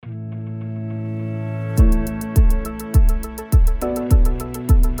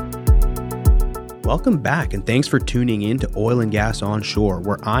Welcome back, and thanks for tuning in to Oil and Gas Onshore,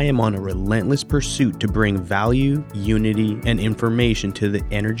 where I am on a relentless pursuit to bring value, unity, and information to the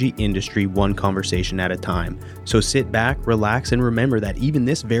energy industry one conversation at a time. So sit back, relax, and remember that even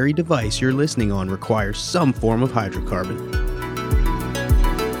this very device you're listening on requires some form of hydrocarbon.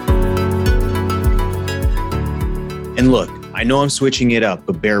 And look, I know I'm switching it up,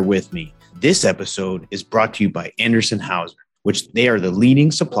 but bear with me. This episode is brought to you by Anderson Hauser, which they are the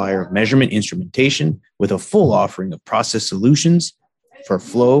leading supplier of measurement instrumentation with a full offering of process solutions for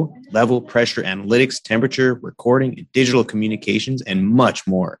flow, level, pressure analytics, temperature, recording, and digital communications, and much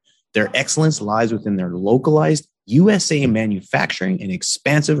more. Their excellence lies within their localized USA manufacturing and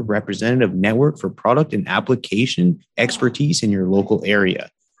expansive representative network for product and application expertise in your local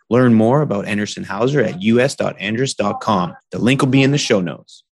area. Learn more about Anderson Hauser at us.andrus.com. The link will be in the show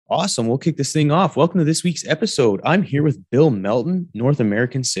notes. Awesome. We'll kick this thing off. Welcome to this week's episode. I'm here with Bill Melton, North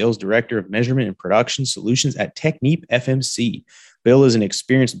American Sales Director of Measurement and Production Solutions at TechnipFMC. Bill is an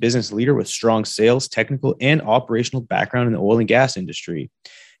experienced business leader with strong sales, technical, and operational background in the oil and gas industry.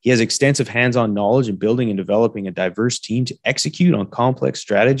 He has extensive hands-on knowledge in building and developing a diverse team to execute on complex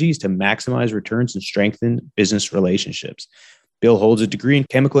strategies to maximize returns and strengthen business relationships. Bill holds a degree in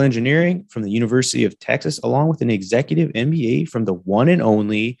chemical engineering from the University of Texas, along with an executive MBA from the one and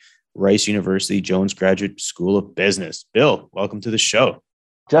only Rice University Jones Graduate School of Business. Bill, welcome to the show.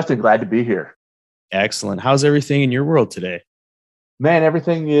 Justin, glad to be here. Excellent. How's everything in your world today? Man,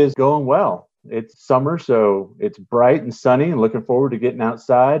 everything is going well. It's summer, so it's bright and sunny, and looking forward to getting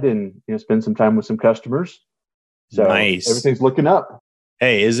outside and spend some time with some customers. So nice. Everything's looking up.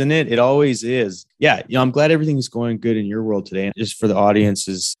 Hey, isn't it? It always is. Yeah, I'm glad everything is going good in your world today. And just for the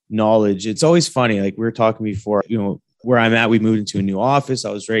audience's knowledge, it's always funny. Like we were talking before, where I'm at, we moved into a new office. I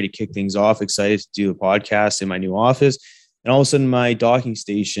was ready to kick things off, excited to do a podcast in my new office. And all of a sudden my docking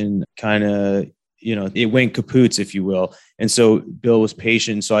station kind of, it went kaput, if you will. And so Bill was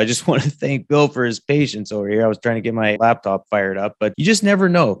patient. So I just want to thank Bill for his patience over here. I was trying to get my laptop fired up, but you just never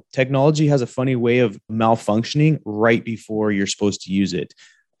know. Technology has a funny way of malfunctioning right before you're supposed to use it.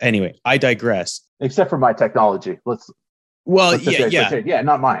 Anyway, I digress. Except for my technology. Let's Yeah,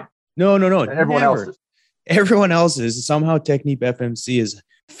 not mine. No. And everyone else's. Everyone else's. Somehow TechnipFMC has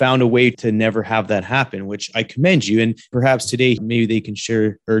found a way to never have that happen, which I commend you. And perhaps today, maybe they can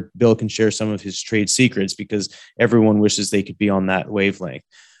share, or Bill can share some of his trade secrets, because everyone wishes they could be on that wavelength.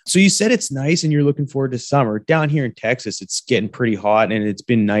 So you said it's nice and you're looking forward to summer. Down here in Texas, it's getting pretty hot and it's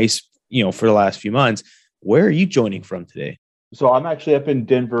been nice, for the last few months. Where are you joining from today? So I'm actually up in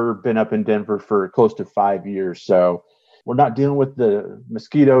Denver, been up in Denver for close to 5 years. So we're not dealing with the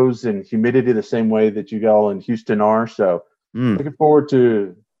mosquitoes and humidity the same way that you all in Houston are. So looking forward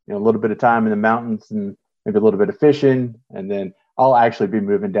to a little bit of time in the mountains and maybe a little bit of fishing. And then I'll actually be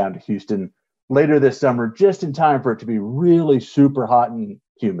moving down to Houston later this summer, just in time for it to be really super hot and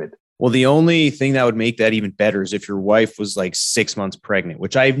humid. Well, the only thing that would make that even better is if your wife was like 6 months pregnant,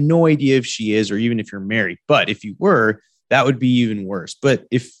 which I have no idea if she is, or even if you're married. But if you were, that would be even worse. But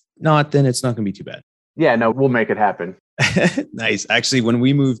if not, then it's not going to be too bad. Yeah, no, we'll make it happen. Nice. Actually, when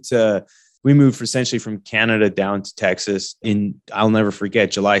we moved essentially from Canada down to Texas I'll never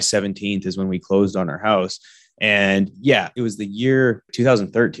forget, July 17th is when we closed on our house. And yeah, it was the year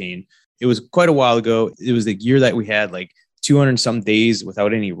 2013. It was quite a while ago. It was the year that we had like 200 some days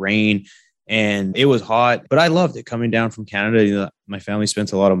without any rain. And it was hot, but I loved it coming down from Canada. My family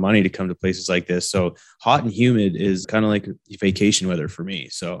spends a lot of money to come to places like this. So hot and humid is kind of like vacation weather for me.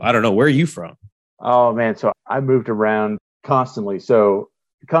 So I don't know. Where are you from? Oh man. So I moved around constantly. So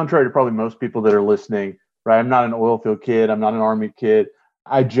contrary to probably most people that are listening, right? I'm not an oil field kid. I'm not an Army kid.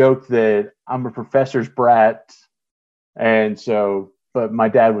 I joke that I'm a professor's brat. But my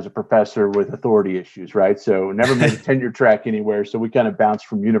dad was a professor with authority issues, right? So never made a tenure track anywhere. So we kind of bounced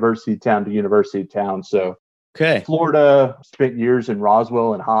from university town to university town. So okay. Florida, spent years in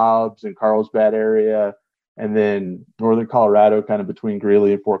Roswell and Hobbs and Carlsbad area. And then northern Colorado, kind of between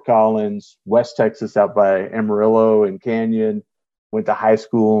Greeley and Fort Collins. West Texas out by Amarillo and Canyon. Went to high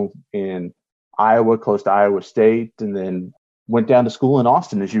school in Iowa, close to Iowa State, and then went down to school in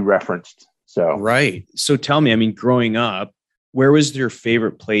Austin, as you referenced. So right. So tell me, growing up, where was your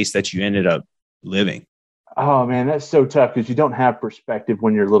favorite place that you ended up living? Oh, man, that's so tough because you don't have perspective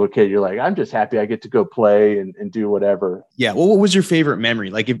when you're a little kid. You're like, I'm just happy I get to go play and do whatever. Yeah. Well, what was your favorite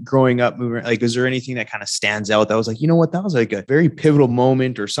memory? Like if growing up, is there anything that kind of stands out that was like, that was like a very pivotal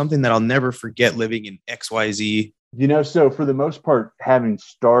moment or something that I'll never forget living in XYZ? So for the most part, having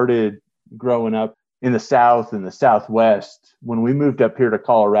started growing up in the South and the Southwest, when we moved up here to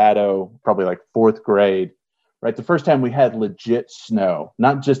Colorado, probably like fourth grade, right? The first time we had legit snow,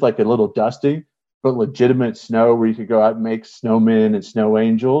 not just like a little dusting, but legitimate snow where you could go out and make snowmen and snow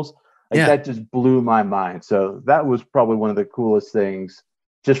angels. Like that just blew my mind. So that was probably one of the coolest things,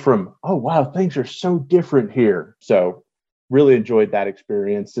 just from, oh, wow, things are so different here. So really enjoyed that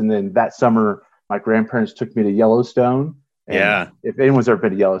experience. And then that summer, my grandparents took me to Yellowstone. And if anyone's ever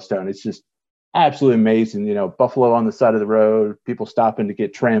been to Yellowstone, it's just absolutely amazing. You know, buffalo on the side of the road, people stopping to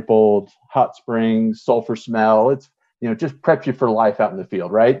get trampled, hot springs, sulfur smell. It's, you know, just preps you for life out in the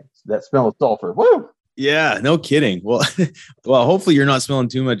field, right? That smell of sulfur. Woo! Yeah, no kidding. Well, hopefully you're not smelling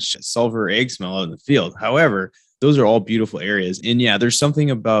too much sulfur or egg smell out in the field. However, those are all beautiful areas. And yeah, there's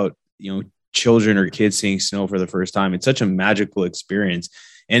something about, you know, children or kids seeing snow for the first time. It's such a magical experience.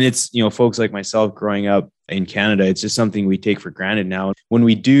 And it's, you know, folks like myself growing up in Canada, it's just something we take for granted now. When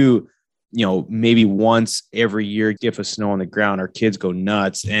we do, you know, maybe once every year, get a snow on the ground, our kids go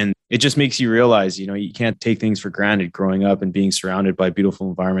nuts. And it just makes you realize, you know, you can't take things for granted growing up and being surrounded by beautiful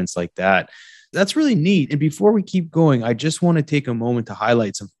environments like that. That's really neat. And before we keep going, I just want to take a moment to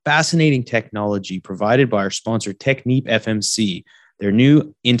highlight some fascinating technology provided by our sponsor, Technip FMC. Their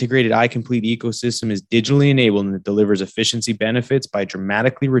new integrated iComplete ecosystem is digitally enabled and it delivers efficiency benefits by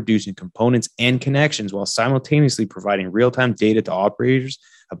dramatically reducing components and connections while simultaneously providing real-time data to operators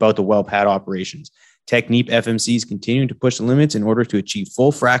about the well pad operations. Technip FMC is continuing to push the limits in order to achieve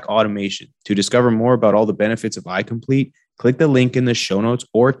full frac automation. To discover more about all the benefits of iComplete, click the link in the show notes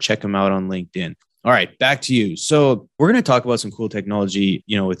or check them out on LinkedIn. All right, back to you. So we're going to talk about some cool technology,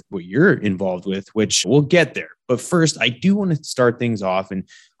 you know, with what you're involved with, which we'll get there. But first, I do want to start things off. And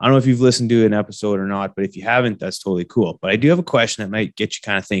I don't know if you've listened to an episode or not, but if you haven't, that's totally cool. But I do have a question that might get you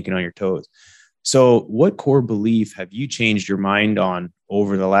kind of thinking on your toes. So what core belief have you changed your mind on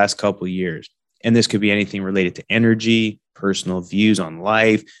over the last couple of years? And this could be anything related to energy, personal views on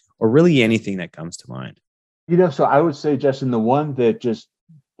life, or really anything that comes to mind. You know, so I would say, Justin, the one that just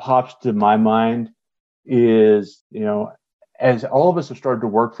pops to my mind is, you know, as all of us have started to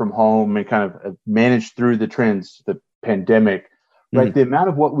work from home and kind of manage through the pandemic, right? The amount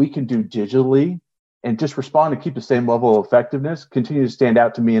of what we can do digitally and just respond and keep the same level of effectiveness continue to stand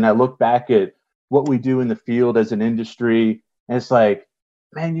out to me. And I look back at what we do in the field as an industry, and it's like,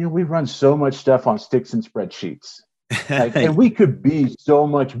 man, you know, we run so much stuff on sticks and spreadsheets, like, and we could be so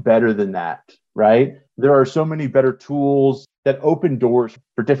much better than that, right? There are so many better tools that open doors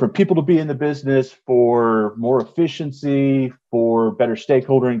for different people to be in the business, for more efficiency, for better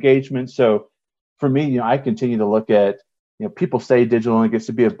stakeholder engagement. So for me, you know, I continue to look at, you know, people say digital only gets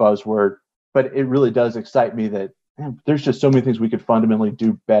to be a buzzword, but it really does excite me that, man, there's just so many things we could fundamentally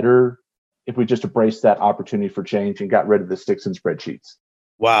do better if we just embrace that opportunity for change and got rid of the sticks and spreadsheets.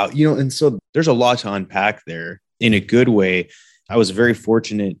 Wow. You know, and so there's a lot to unpack there in a good way. I was very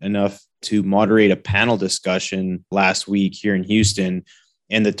fortunate enough to moderate a panel discussion last week here in Houston.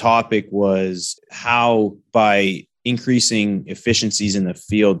 And the topic was how by increasing efficiencies in the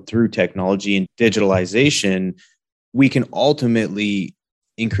field through technology and digitalization, we can ultimately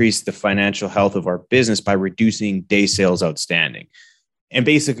increase the financial health of our business by reducing day sales outstanding. And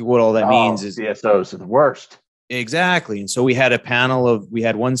basically what all that means is DSOs are the worst. Exactly. And so we had we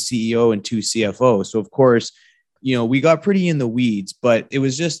had one CEO and two CFOs. So of course, you know, we got pretty in the weeds, but it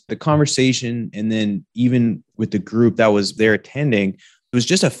was just the conversation. And then even with the group that was there attending, it was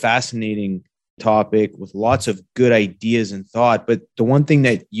just a fascinating topic with lots of good ideas and thought. But the one thing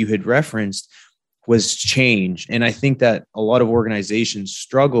that you had referenced was change. And I think that a lot of organizations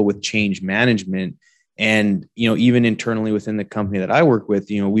struggle with change management. And, you know, even internally within the company that I work with,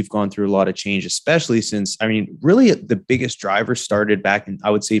 you know, we've gone through a lot of change, especially since, I mean, really the biggest driver started back in,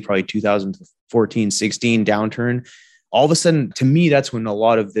 I would say probably 2014, 16 downturn. All of a sudden, to me, that's when a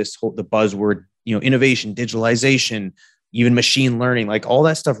lot of the buzzword, you know, innovation, digitalization, even machine learning, like all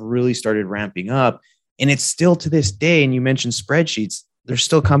that stuff really started ramping up. And it's still to this day. And you mentioned spreadsheets. There's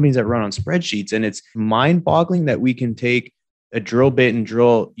still companies that run on spreadsheets, and it's mind boggling that we can take a drill bit and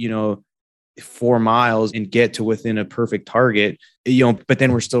drill, you know, 4 miles and get to within a perfect target, you know, but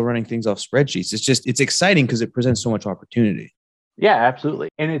then we're still running things off spreadsheets. It's exciting because it presents so much opportunity. Yeah, absolutely.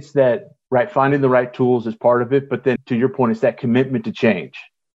 And it's that, right, finding the right tools is part of it. But then to your point, it's that commitment to change,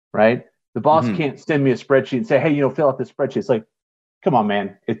 right? The boss can't send me a spreadsheet and say, hey, you know, fill out this spreadsheet. It's like, come on,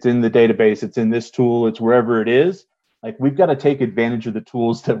 man, it's in the database. It's in this tool. It's wherever it is. Like, we've got to take advantage of the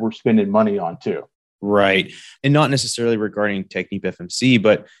tools that we're spending money on too. Right. And not necessarily regarding Technip FMC,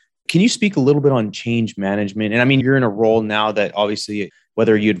 but can you speak a little bit on change management? And I mean, you're in a role now that obviously,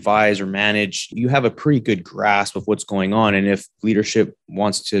 whether you advise or manage, you have a pretty good grasp of what's going on. And if leadership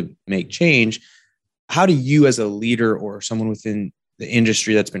wants to make change, how do you as a leader or someone within the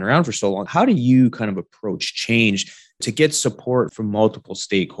industry that's been around for so long, how do you kind of approach change to get support from multiple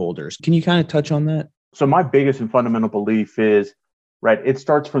stakeholders. Can you kind of touch on that? So my biggest and fundamental belief is, right, it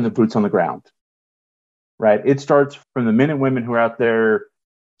starts from the boots on the ground, right? It starts from the men and women who are out there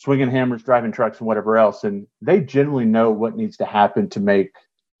swinging hammers, driving trucks, and whatever else. And they generally know what needs to happen to make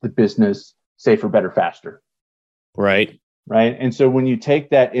the business safer, better, faster. Right. Right. And so when you take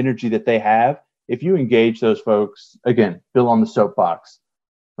that energy that they have, if you engage those folks, again, Bill on the soapbox,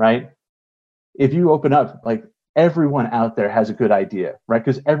 right? If you open up, like, everyone out there has a good idea, right?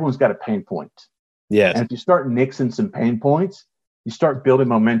 Because everyone's got a pain point. Yes. And if you start nixing some pain points, you start building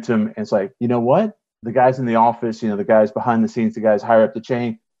momentum. And it's like, you know what? The guys in the office, the guys behind the scenes, the guys higher up the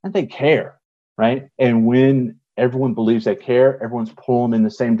chain, and they care, right? And when everyone believes they care, everyone's pulling in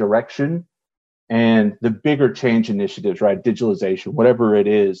the same direction. And the bigger change initiatives, right? Digitalization, whatever it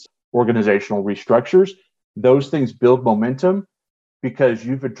is, organizational restructures, those things build momentum because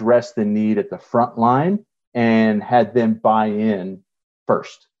you've addressed the need at the front line and had them buy in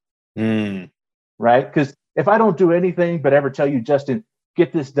first. Right? Because if I don't do anything but ever tell you, Justin,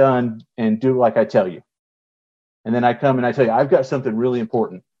 get this done and do like I tell you, and then I come and I tell you, I've got something really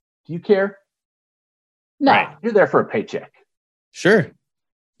important. Do you care? No, right. You're there for a paycheck. Sure.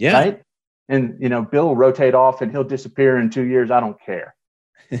 Yeah. Right? And, Bill will rotate off and he'll disappear in 2 years. I don't care.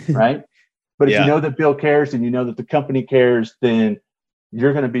 Right? But if you know that Bill cares and you know that the company cares, then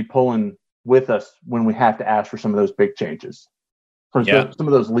you're going to be pulling with us when we have to ask for some of those big changes, for some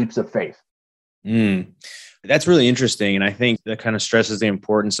of those leaps of faith. That's really interesting. And I think that kind of stresses the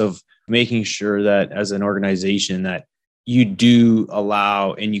importance of making sure that as an organization that you do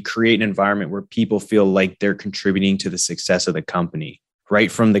allow and you create an environment where people feel like they're contributing to the success of the company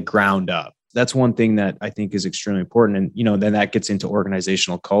right from the ground up. That's one thing that I think is extremely important. And, then that gets into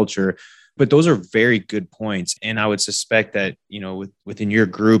organizational culture. But those are very good points. And I would suspect that, within your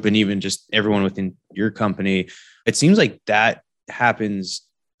group and even just everyone within your company, it seems like that happens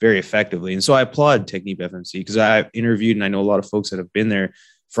very effectively. And so I applaud Technip FMC because I've interviewed and I know a lot of folks that have been there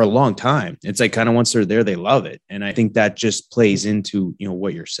for a long time. It's like kind of once they're there, they love it. And I think that just plays into,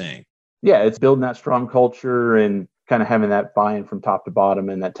 what you're saying. Yeah, it's building that strong culture and kind of having that buy-in from top to bottom.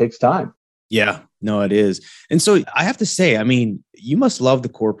 And that takes time. Yeah, no, it is. And so I have to say, you must love the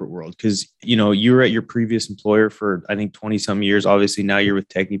corporate world because, you were at your previous employer for, I think, 20 some years. Obviously, now you're with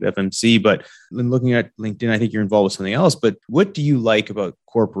Technip FMC, but when looking at LinkedIn, I think you're involved with something else. But what do you like about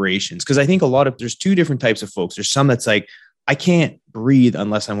corporations? Because I think there's two different types of folks. There's some that's like, I can't breathe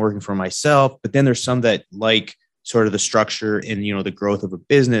unless I'm working for myself. But then there's some that like sort of the structure and, the growth of a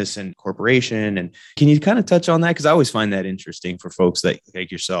business and corporation. And can you kind of touch on that? Because I always find that interesting for folks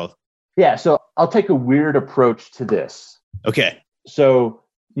like yourself. Yeah. So I'll take a weird approach to this. Okay. So,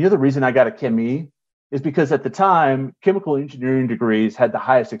 the reason I got a ChemE is because at the time, chemical engineering degrees had the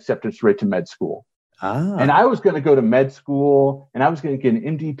highest acceptance rate to med school. And I was going to go to med school and I was going to get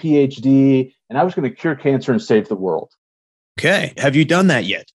an MD, PhD, and I was going to cure cancer and save the world. Okay. Have you done that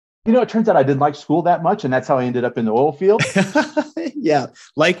yet? It turns out I didn't like school that much. And that's how I ended up in the oil field. Yeah.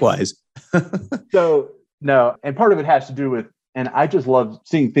 Likewise. So, no. And part of it has to do with, and I just love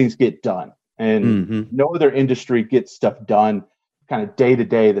seeing things get done. And no other industry gets stuff done kind of day to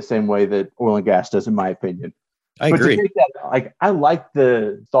day the same way that oil and gas does, in my opinion. I agree. To take that, I like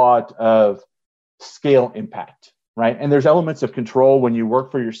the thought of scale impact, right? And there's elements of control when you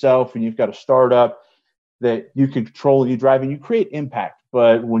work for yourself and you've got a startup that you can control, you drive, and you create impact.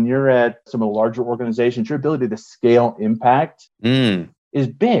 But when you're at some of the larger organizations, your ability to scale impact is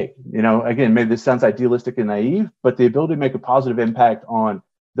big. Again, maybe this sounds idealistic and naive, but the ability to make a positive impact on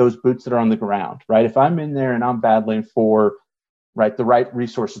those boots that are on the ground, right? If I'm in there and I'm battling for, right, the right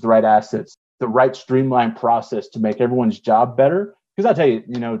resources, the right assets, the right streamlined process to make everyone's job better. Because I'll tell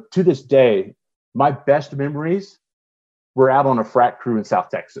you, to this day, my best memories were out on a frac crew in South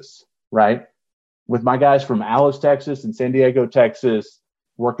Texas, right? With my guys from Alice, Texas and San Diego, Texas,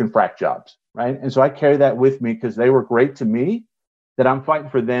 working frac jobs, right? And so I carry that with me because they were great to me, that I'm fighting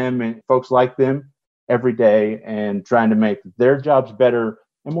for them and folks like them every day and trying to make their jobs better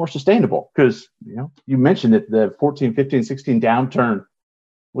and more sustainable. Because, you mentioned it, the 14, 15, 16 downturn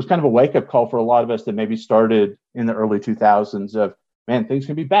was kind of a wake-up call for a lot of us that maybe started in the early 2000s of, man, things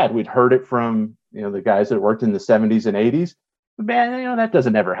can be bad. We'd heard it from, the guys that worked in the 70s and 80s. But man, that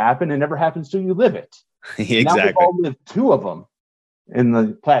doesn't ever happen. It never happens till you live it. Exactly. Now we've all lived two of them in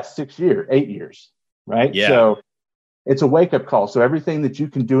the past 8 years, right? Yeah. So it's a wake-up call. So everything that you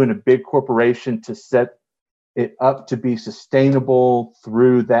can do in a big corporation to set it up to be sustainable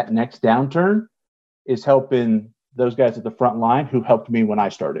through that next downturn is helping those guys at the front line who helped me when I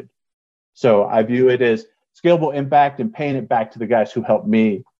started. So I view it as scalable impact and paying it back to the guys who helped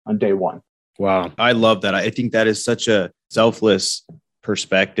me on day one. Wow. I love that. I think that is such a selfless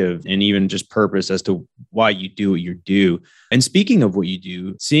perspective and even just purpose as to why you do what you do. And speaking of what you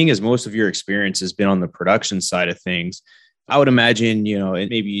do, seeing as most of your experience has been on the production side of things, I would imagine, and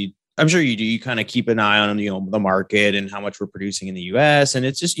maybe I'm sure you do, you kind of keep an eye on, the market and how much we're producing in the US. And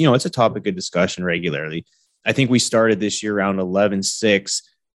it's just, it's a topic of discussion regularly. I think we started this year around 11.6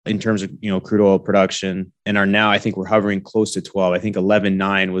 in terms of, crude oil production, and are now, I think we're hovering close to 12. I think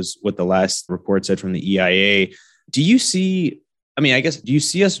 11.9 was what the last report said from the EIA. Do you see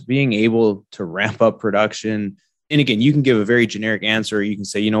us being able to ramp up production? And again, you can give a very generic answer. You can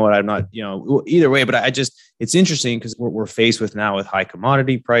say, you know what, I'm not, either way, but it's interesting because we're faced with now with high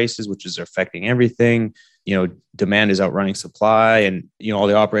commodity prices, which is affecting everything. Demand is outrunning supply, and, all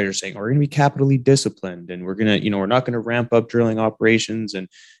the operators saying we're going to be capitally disciplined and we're going to, we're not going to ramp up drilling operations and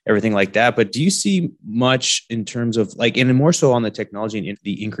everything like that. But do you see much in terms of and more so on the technology and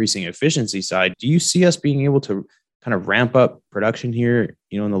the increasing efficiency side, do you see us being able to kind of ramp up production here,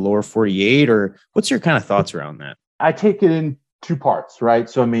 in the lower 48, or what's your kind of thoughts around that? I take it in two parts, right?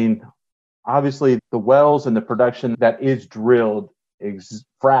 So, obviously the wells and the production that is drilled,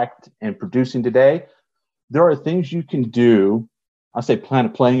 fracked and producing today, there are things you can do, I'll say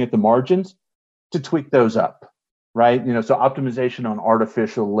playing at the margins to tweak those up, right? So optimization on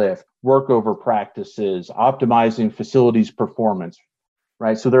artificial lift, workover practices, optimizing facilities performance,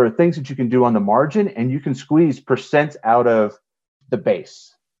 right? So there are things that you can do on the margin, and you can squeeze percents out of the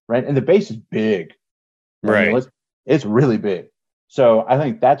base, right? And the base is big, right? It's really big. So I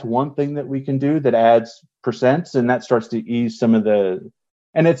think that's one thing that we can do that adds percents, and that starts to ease some of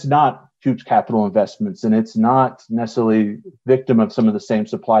and it's not huge capital investments, and it's not necessarily victim of some of the same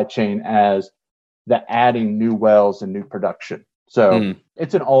supply chain as the adding new wells and new production. So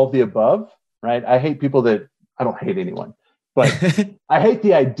It's an all of the above, right? I don't hate anyone, but I hate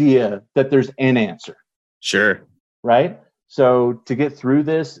the idea that there's an answer. Sure. Right? So to get through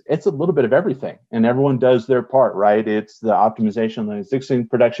this, it's a little bit of everything, and everyone does their part, right? It's the optimization of the existing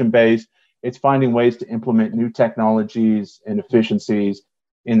production base. It's finding ways to implement new technologies and efficiencies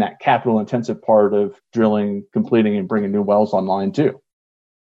in that capital intensive part of drilling, completing, and bringing new wells online too.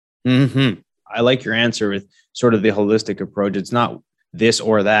 I like your answer with sort of the holistic approach. It's not this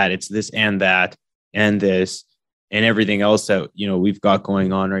or that. It's this and that and this and everything else that, we've got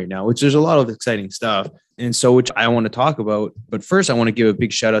going on right now, which there's a lot of exciting stuff. And so, which I want to talk about. But first, I want to give a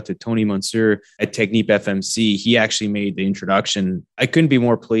big shout out to Tony Mansour at Technip FMC. He actually made the introduction. I couldn't be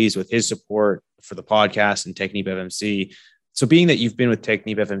more pleased with his support for the podcast and Technip FMC. So being that you've been with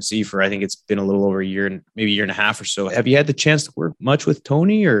Technip FMC for, I think it's been a little over a year and maybe a year and a half or so, have you had the chance to work much with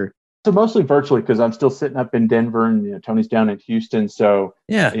Tony or? So mostly virtually, because I'm still sitting up in Denver and Tony's down in Houston. So,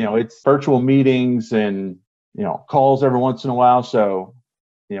 yeah, it's virtual meetings and, calls every once in a while. So,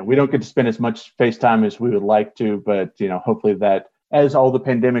 we don't get to spend as much FaceTime as we would like to, but, hopefully that as all the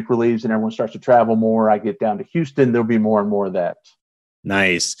pandemic relieves and everyone starts to travel more, I get down to Houston, there'll be more and more of that.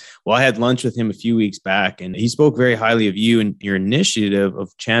 Nice. Well, I had lunch with him a few weeks back, and he spoke very highly of you and your initiative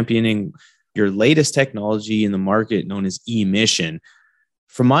of championing your latest technology in the market known as emission.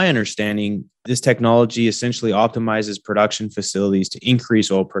 From my understanding, this technology essentially optimizes production facilities to increase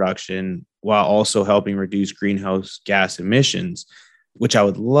oil production while also helping reduce greenhouse gas emissions, which I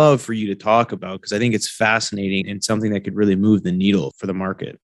would love for you to talk about because I think it's fascinating and something that could really move the needle for the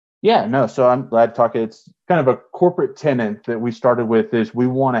market. Yeah, no. So I'm glad to talk. It's kind of a corporate tenet that we started with is we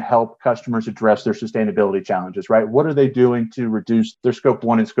want to help customers address their sustainability challenges, right? What are they doing to reduce their scope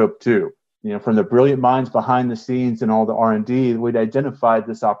 1 and scope 2? From the brilliant minds behind the scenes and all the R&D, we'd identified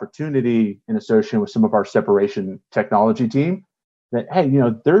this opportunity in association with some of our separation technology team that, hey,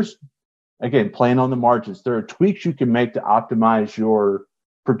 there's, again, playing on the margins. There are tweaks you can make to optimize your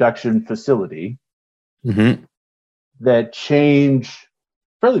production facility that change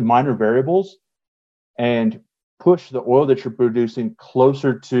fairly minor variables and push the oil that you're producing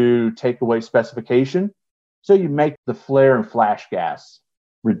closer to takeaway specification. So you make the flare and flash gas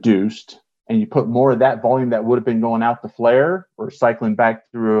reduced, and you put more of that volume that would have been going out the flare or cycling back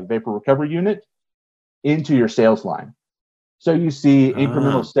through a vapor recovery unit into your sales line. So you see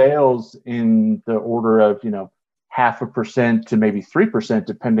incremental sales in the order of, 0.5% to maybe 3%,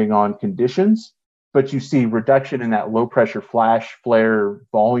 depending on conditions. But you see reduction in that low pressure flash flare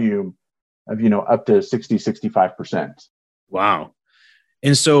volume of, up to 65%. Wow.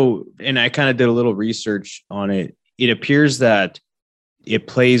 And I kind of did a little research on it. It appears that it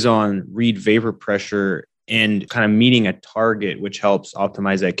plays on read vapor pressure and kind of meeting a target, which helps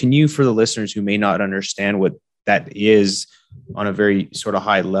optimize that. Can you, for the listeners who may not understand what that is on a very sort of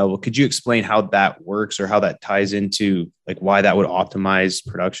high level, could you explain how that works or how that ties into like why that would optimize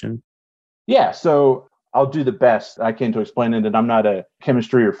production? Yeah, so I'll do the best I can to explain it. And I'm not a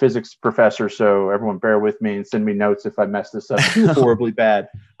chemistry or physics professor, so everyone bear with me and send me notes if I mess this up too horribly bad.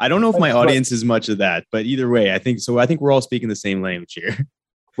 I don't know if my audience is much of that, but either way, I think so. I think we're all speaking the same language here.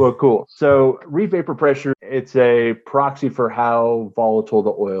 Well, cool. So Reid vapor pressure, it's a proxy for how volatile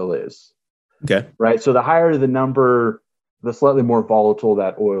the oil is. Okay. Right. So the higher the number, the slightly more volatile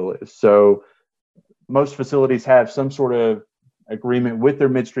that oil is. So most facilities have some sort of agreement with their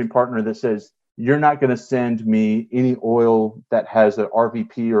midstream partner that says, you're not going to send me any oil that has an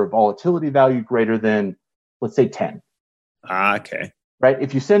RVP or a volatility value greater than, let's say, 10. Okay. Right.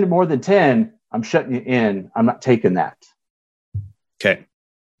 If you send more than 10, I'm shutting you in. I'm not taking that. Okay.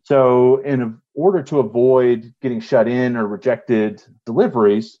 So in order to avoid getting shut in or rejected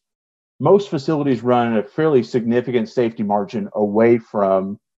deliveries, most facilities run a fairly significant safety margin away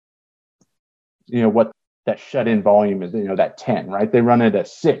from, what that shut-in volume is, that 10, right? They run it at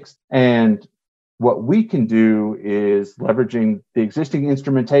 6. And what we can do is leveraging the existing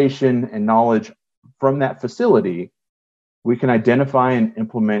instrumentation and knowledge from that facility, we can identify and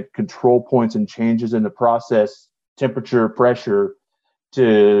implement control points and changes in the process, temperature, pressure,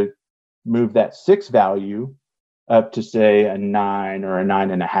 to move that 6 value up to, say, a 9 or a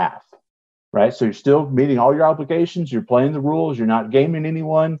 9.5. Right. So you're still meeting all your obligations. You're playing the rules. You're not gaming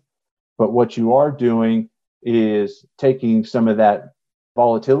anyone. But what you are doing is taking some of that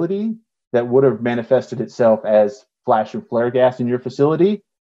volatility that would have manifested itself as flash and flare gas in your facility,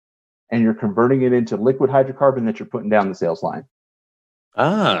 and you're converting it into liquid hydrocarbon that you're putting down the sales line.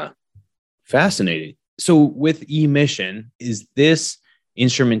 Ah, fascinating. So with emission, is this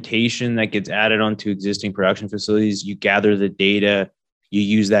instrumentation that gets added onto existing production facilities? You gather the data, you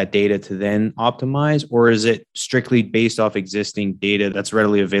use that data to then optimize, or is it strictly based off existing data that's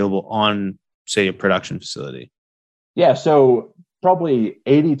readily available on, say, a production facility? Yeah, so probably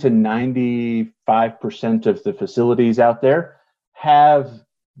 80 to 95% of the facilities out there have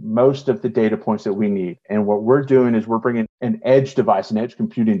most of the data points that we need. And what we're doing is we're bringing an edge device, an edge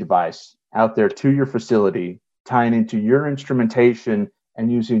computing device out there to your facility, tying into your instrumentation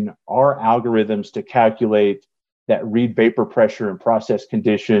and using our algorithms to calculate that Reid vapor pressure and process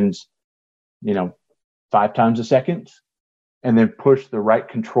conditions, 5 times a second, and then push the right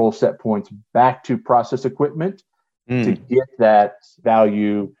control set points back to process equipment to get that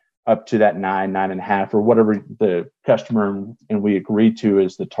value up to that 9, 9.5, or whatever the customer and we agree to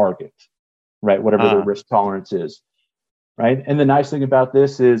is the target, right? Whatever their risk tolerance is, right? And the nice thing about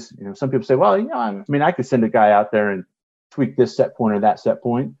this is, some people say, well, I could send a guy out there and tweak this set point or that set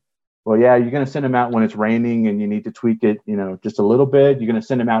point. Well, yeah, you're going to send them out when it's raining and you need to tweak it, just a little bit. You're going to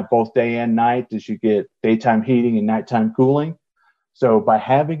send them out both day and night as you get daytime heating and nighttime cooling. So by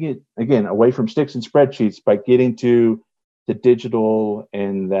having it, again, away from sticks and spreadsheets, by getting to the digital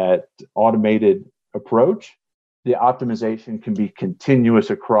and that automated approach, the optimization can be continuous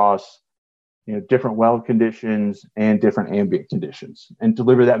across different well conditions and different ambient conditions, and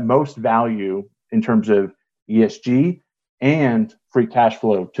deliver that most value in terms of ESG and free cash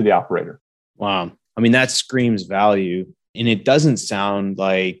flow to the operator. Wow. I mean, that screams value. And it doesn't sound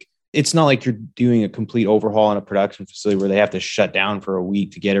like, it's not like you're doing a complete overhaul on a production facility where they have to shut down for a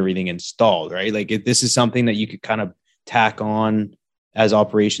week to get everything installed, right? Like this is something that you could kind of tack on as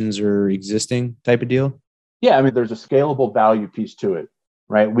operations are existing type of deal. Yeah. I mean, there's a scalable value piece to it,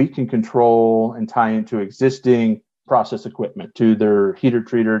 right? We can control and tie into existing process equipment, to their heater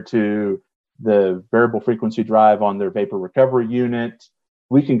treater, to the variable frequency drive on their vapor recovery unit.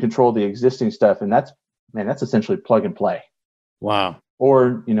 We can control the existing stuff. And that's essentially plug and play. Wow.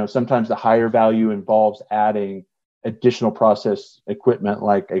 Or, sometimes the higher value involves adding additional process equipment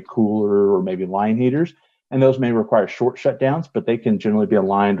like a cooler or maybe line heaters. And those may require short shutdowns, but they can generally be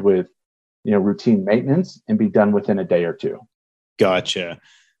aligned with, routine maintenance and be done within a day or two. Gotcha.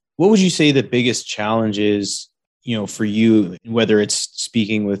 What would you say the biggest challenge is, for you, whether it's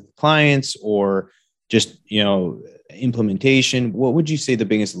speaking with clients or just, implementation? What would you say the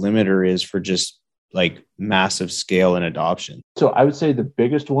biggest limiter is for just like massive scale and adoption? So I would say the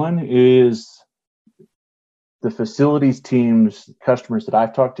biggest one is the facilities teams, customers that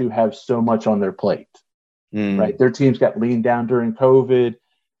I've talked to have so much on their plate, right? Their teams got leaned down during COVID,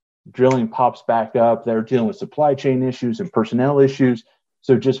 drilling pops back up. They're dealing with supply chain issues and personnel issues.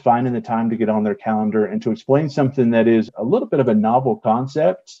 So just finding the time to get on their calendar and to explain something that is a little bit of a novel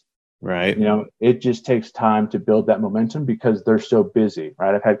concept, right? It just takes time to build that momentum because they're so busy,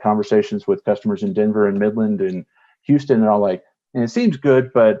 right? I've had conversations with customers in Denver and Midland and Houston. They're all like, and it seems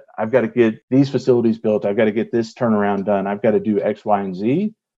good, but I've got to get these facilities built. I've got to get this turnaround done. I've got to do X, Y, and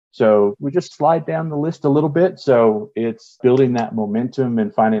Z. So we just slide down the list a little bit. So it's building that momentum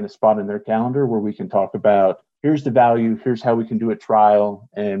and finding a spot in their calendar where we can talk about here's the value, here's how we can do a trial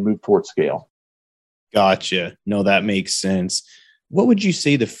and move towards scale. Gotcha. No, that makes sense. What would you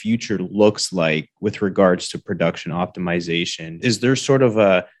say the future looks like with regards to production optimization? Is there sort of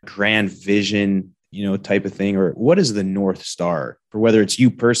a grand vision, type of thing, or what is the North Star for whether it's you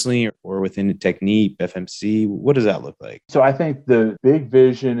personally or within Technip, FMC? What does that look like? So I think the big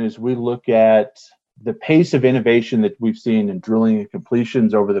vision is we look at the pace of innovation that we've seen in drilling and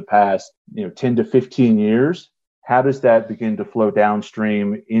completions over the past, 10 to 15 years. How does that begin to flow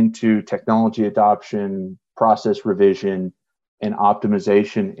downstream into technology adoption, process revision, and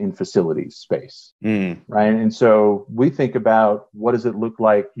optimization in facilities space, right? And so we think about what does it look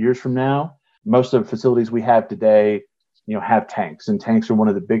like years from now? Most of the facilities we have today, have tanks, and tanks are one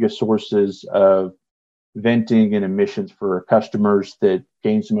of the biggest sources of venting and emissions for customers that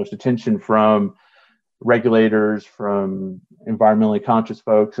gains the most attention from regulators, from environmentally conscious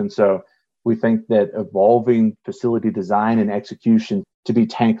folks. And so we think that evolving facility design and execution to be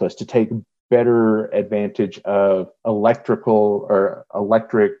tankless, to take better advantage of electrical or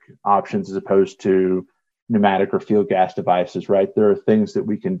electric options as opposed to pneumatic or field gas devices, right? There are things that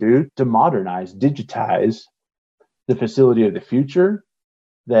we can do to modernize, digitize the facility of the future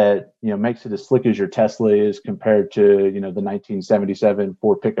that, makes it as slick as your Tesla is compared to, the 1977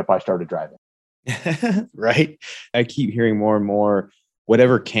 Ford pickup I started driving. Right. I keep hearing more and more,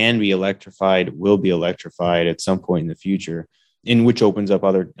 whatever can be electrified will be electrified at some point in the future, in which opens up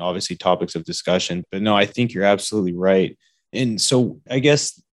other, obviously, topics of discussion. But no, I think you're absolutely right. And so I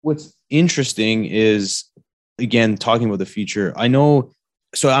guess what's interesting is, again, talking about the future, I know,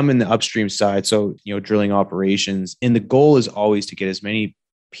 so I'm in the upstream side, so, drilling operations, and the goal is always to get as many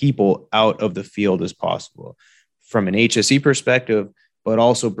people out of the field as possible from an HSE perspective, but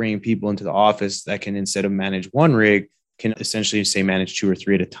also bringing people into the office that can, instead of manage one rig, can essentially say manage 2 or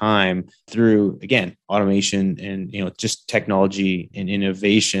 3 at a time through, again, automation and, just technology and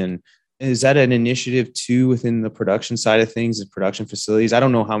innovation. Is that an initiative too within the production side of things, the production facilities? I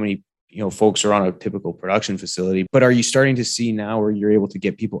don't know how many, folks are on a typical production facility, but are you starting to see now where you're able to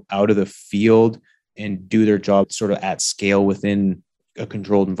get people out of the field and do their job sort of at scale within a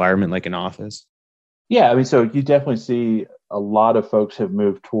controlled environment like an office? Yeah, I mean, so you definitely see a lot of folks have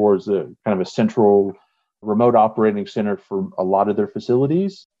moved towards a kind of a central remote operating center for a lot of their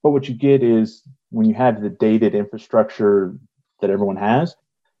facilities. But what you get is when you have the dated infrastructure that everyone has,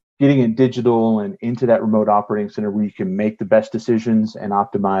 getting it digital and into that remote operating center where you can make the best decisions and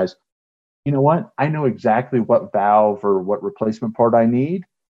optimize. You know what? I know exactly what valve or what replacement part I need.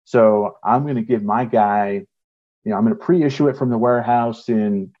 So I'm going to give my guy, I'm going to pre-issue it from the warehouse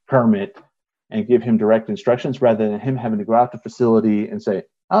in Kermit and give him direct instructions rather than him having to go out to the facility and say,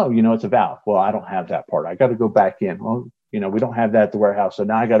 oh, it's a valve. Well, I don't have that part. I got to go back in. Well, we don't have that at the warehouse. So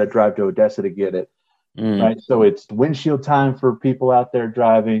now I got to drive to Odessa to get it. Right. So it's windshield time for people out there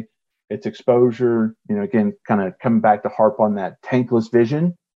driving. It's exposure, again, kind of coming back to harp on that tankless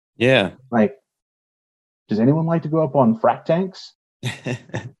vision. Yeah. Like, does anyone like to go up on frac tanks?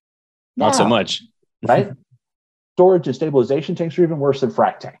 Not so much. Right. Storage and stabilization tanks are even worse than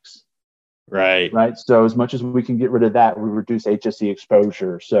frac tanks. Right. Right. So as much as we can get rid of that, we reduce HSE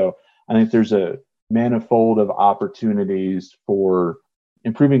exposure. So I think there's a manifold of opportunities for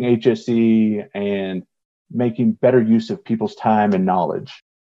improving HSE and making better use of people's time and knowledge.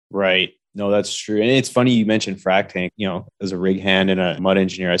 Right. No, that's true. And it's funny you mentioned frac tank. As a rig hand and a mud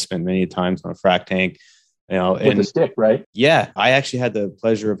engineer, I spent many times on a frac tank. With a stick, right? Yeah. I actually had the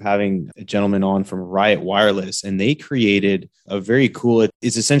pleasure of having a gentleman on from Riot Wireless, and they created a very cool,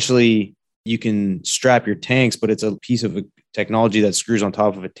 it's essentially, you can strap your tanks, but it's a piece of technology that screws on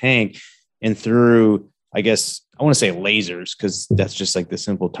top of a tank, and through, I guess, I want to say lasers, because that's just like the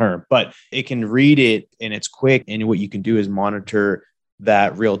simple term, but it can read it and it's quick. And what you can do is monitor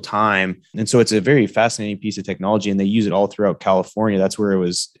that real time. And so it's a very fascinating piece of technology, and they use it all throughout California. That's where it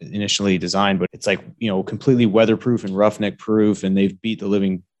was initially designed, but it's like, completely weatherproof and roughneck proof, and they've beat the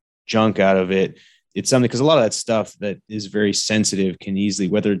living junk out of it. It's something, because a lot of that stuff that is very sensitive can easily,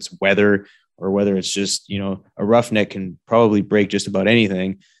 whether it's weather or whether it's just, a roughneck, can probably break just about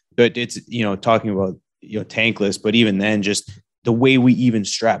anything. But it's, talking about, tankless, but even then, just the way we even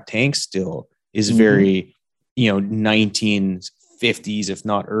strap tanks still is very, 1950s, if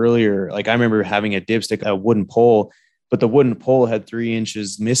not earlier. Like I remember having a dipstick, a wooden pole, but the wooden pole had 3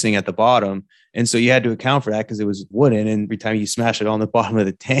 inches missing at the bottom. And so you had to account for that because it was wooden, and every time you smash it on the bottom of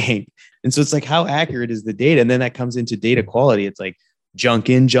the tank. And so it's like, how accurate is the data? And then that comes into data quality. It's like junk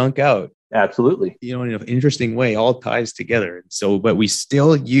in, junk out. Absolutely. In an interesting way, all ties together. So, but we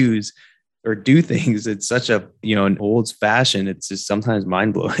still use or do things at such a, an old fashioned, it's just sometimes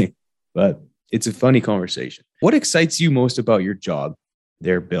mind blowing, but it's a funny conversation. What excites you most about your job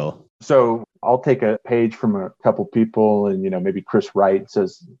there, Bill? So I'll take a page from a couple people, and maybe Chris Wright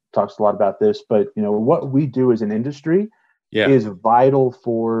talks a lot about this, but what we do as an industry is vital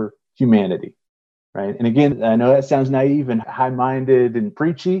for humanity, right? And again, I know that sounds naive and high-minded and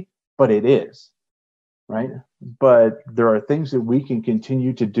preachy, but it is, right? But there are things that we can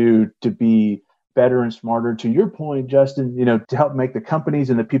continue to do to be better and smarter. To your point, Justin, to help make the companies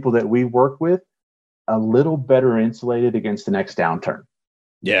and the people that we work with a little better insulated against the next downturn.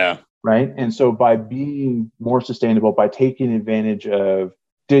 Yeah. Right. And so by being more sustainable, by taking advantage of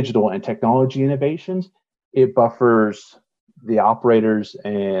digital and technology innovations, it buffers the operators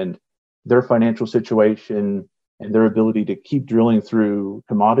and their financial situation and their ability to keep drilling through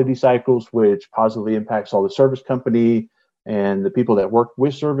commodity cycles, which positively impacts all the service company and the people that work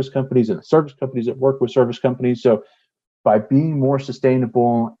with service companies and the service companies that work with service companies. So by being more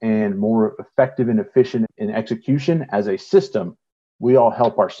sustainable and more effective and efficient in execution as a system, we all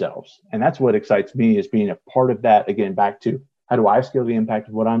help ourselves. And that's what excites me, is being a part of that. Again, back to how do I scale the impact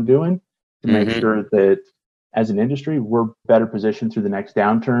of what I'm doing to make sure that as an industry, we're better positioned through the next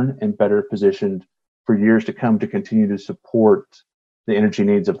downturn and better positioned for years to come to continue to support the energy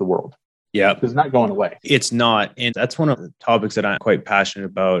needs of the world. Yeah. It's not going away. It's not. And that's one of the topics that I'm quite passionate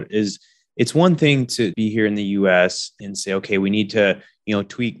about. Is it's one thing to be here in the US and say, okay, we need to,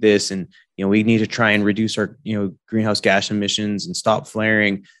 tweak this, and we need to try and reduce our, greenhouse gas emissions and stop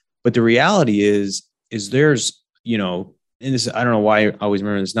flaring. But the reality is there's, and this, I don't know why I always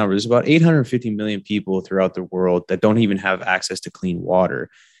remember this number. There's about 850 million people throughout the world that don't even have access to clean water.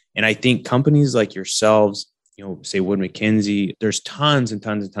 And I think companies like yourselves, say Wood Mackenzie, there's tons and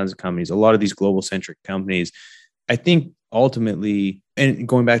tons and tons of companies, a lot of these global centric companies. I think ultimately, and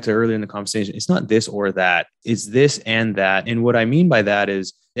going back to earlier in the conversation, it's not this or that, it's this and that. And what I mean by that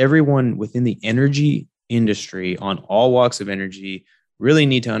is everyone within the energy industry on all walks of energy really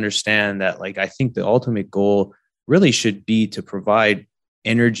need to understand that, I think the ultimate goal really should be to provide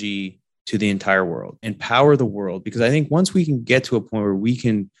energy to the entire world and power the world. Because I think once we can get to a point where we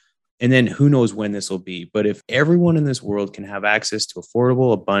can, and then who knows when this will be, but if everyone in this world can have access to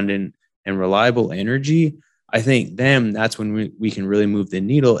affordable, abundant, and reliable energy, I think then that's when we can really move the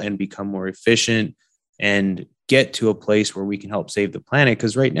needle and become more efficient and get to a place where we can help save the planet.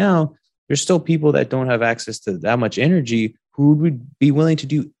 Because right now, there's still people that don't have access to that much energy who would be willing to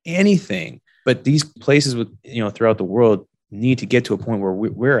do anything. But these places throughout the world need to get to a point where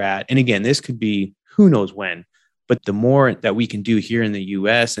we're at. And again, this could be who knows when, but the more that we can do here in the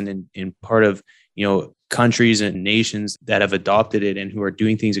US and in part of, countries and nations that have adopted it and who are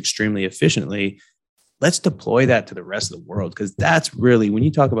doing things extremely efficiently, let's deploy that to the rest of the world. Because that's really, when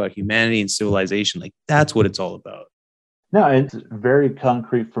you talk about humanity and civilization, that's what it's all about. No, it's very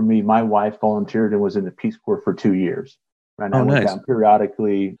concrete for me. My wife volunteered and was in the Peace Corps for 2 years. Right? I went down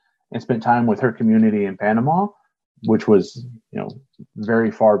periodically and spent time with her community in Panama, which was,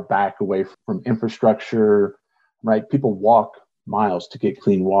 very far back away from infrastructure, right? People walk miles to get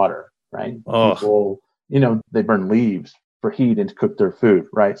clean water, right? Oh. People, they burn leaves for heat and to cook their food,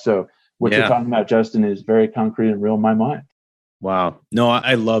 right? So what you're talking about, Justin, is very concrete and real in my mind. Wow. No,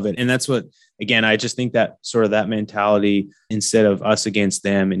 I love it. And that's what, again, I just think that sort of that mentality, instead of us against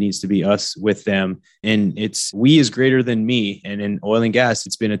them, it needs to be us with them. And it's we is greater than me. And in oil and gas,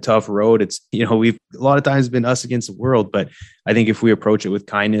 it's been a tough road. It's, we've a lot of times been us against the world. But I think if we approach it with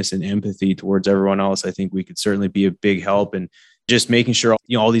kindness and empathy towards everyone else, I think we could certainly be a big help, and just making sure,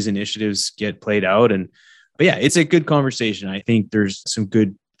 all these initiatives get played out. But yeah, it's a good conversation. I think there's some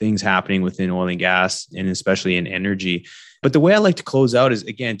good things happening within oil and gas, and especially in energy. But the way I like to close out is,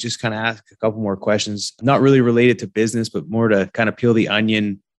 again, just kind of ask a couple more questions, not really related to business, but more to kind of peel the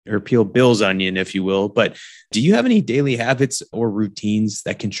onion, or peel Bill's onion, if you will. But do you have any daily habits or routines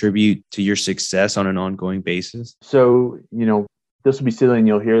that contribute to your success on an ongoing basis? So, this will be silly and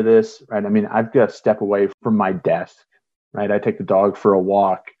you'll hear this, right? I mean, I've got to step away from my desk, right? I take the dog for a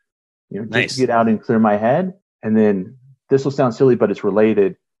walk, just to get out and clear my head. And then this will sound silly, but it's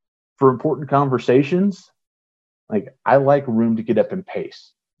related. For important conversations, I like room to get up and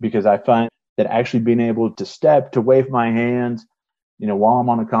pace, because I find that actually being able to step, to wave my hands, while I'm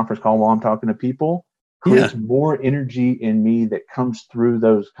on a conference call, while I'm talking to people, creates more energy in me that comes through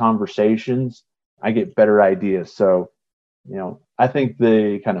those conversations. I get better ideas. So, I think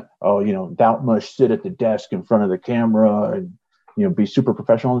the kind of, thou must sit at the desk in front of the camera and, be super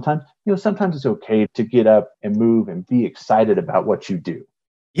professional all the time. Sometimes it's okay to get up and move and be excited about what you do.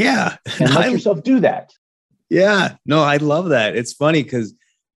 Yeah. And let yourself do that. Yeah. No, I love that. It's funny because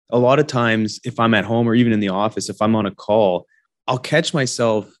a lot of times if I'm at home or even in the office, if I'm on a call, I'll catch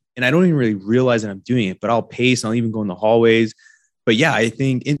myself and I don't even really realize that I'm doing it, but I'll pace. I'll even go in the hallways. But yeah, I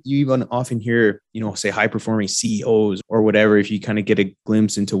think you even often hear, say high performing CEOs or whatever, if you kind of get a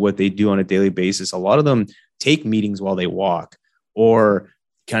glimpse into what they do on a daily basis, a lot of them take meetings while they walk or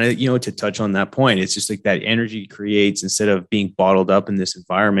kind of, to touch on that point. It's just like that energy creates instead of being bottled up in this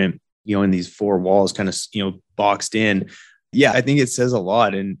environment, in these four walls kind of, boxed in. Yeah, I think it says a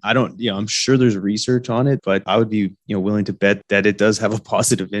lot. And I don't, I'm sure there's research on it, but I would be, willing to bet that it does have a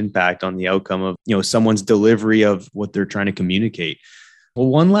positive impact on the outcome of, someone's delivery of what they're trying to communicate. Well,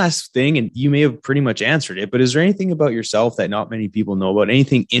 one last thing, and you may have pretty much answered it, but is there anything about yourself that not many people know about?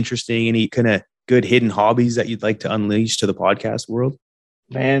 Anything interesting, any kind of good hidden hobbies that you'd like to unleash to the podcast world?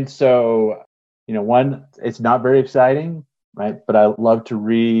 Man, so, one, it's not very exciting, right? But I love to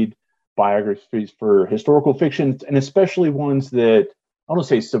read biographies for historical fiction, and especially ones that I don't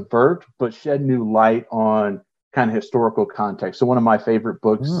say subvert, but shed new light on kind of historical context. So one of my favorite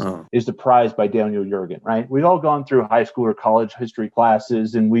books is The Prize by Daniel Yergin, right? We've all gone through high school or college history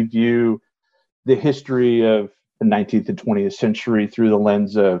classes, and we view the history of the 19th and 20th century through the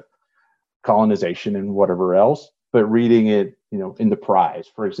lens of colonization and whatever else. But reading it, in The Prize,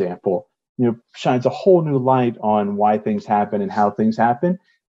 for example, shines a whole new light on why things happen and how things happen.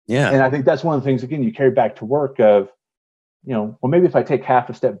 Yeah. And I think that's one of the things, again, you carry back to work of, well, maybe if I take half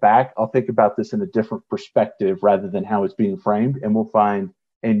a step back, I'll think about this in a different perspective rather than how it's being framed. And we'll find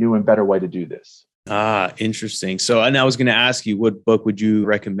a new and better way to do this. Interesting. So, and I was going to ask you, what book would you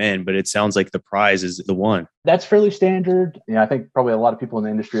recommend? But it sounds like The Prize is the one. That's fairly standard. I think probably a lot of people in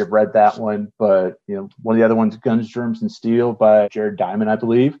the industry have read that one. But, one of the other ones, Guns, Germs, and Steel by Jared Diamond, I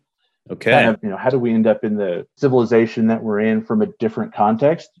believe. Okay. Kind of, how do we end up in the civilization that we're in from a different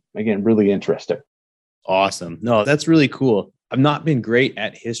context? Again, really interesting. Awesome. No, that's really cool. I've not been great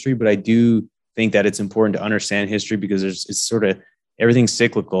at history, but I do think that it's important to understand history because it's sort of everything's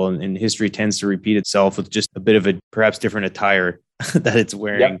cyclical and history tends to repeat itself with just a bit of a perhaps different attire that it's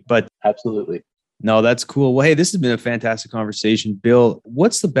wearing. Yep, but absolutely. No, that's cool. Well, hey, this has been a fantastic conversation. Bill,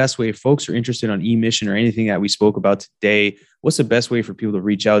 what's the best way if folks are interested on eMission or anything that we spoke about today? What's the best way for people to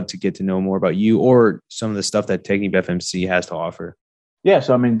reach out to get to know more about you or some of the stuff that TechneepFMC has to offer? Yeah,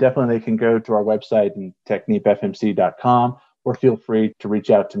 so definitely they can go to our website and techneepfmc.com or feel free to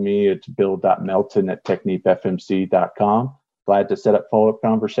reach out to me at bill.melton@techneepfmc.com. Glad to set up follow-up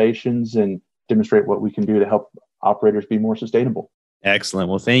conversations and demonstrate what we can do to help operators be more sustainable. Excellent.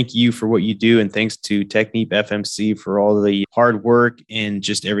 Well, thank you for what you do. And thanks to TechneepFMC for all the hard work and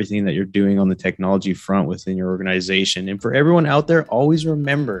just everything that you're doing on the technology front within your organization. And for everyone out there, always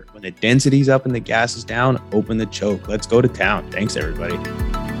remember when the density's up and the gas is down, open the choke. Let's go to town. Thanks, everybody.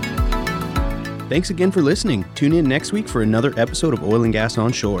 Thanks again for listening. Tune in next week for another episode of Oil and Gas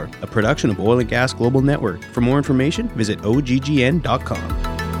Onshore, a production of Oil and Gas Global Network. For more information, visit oggn.com.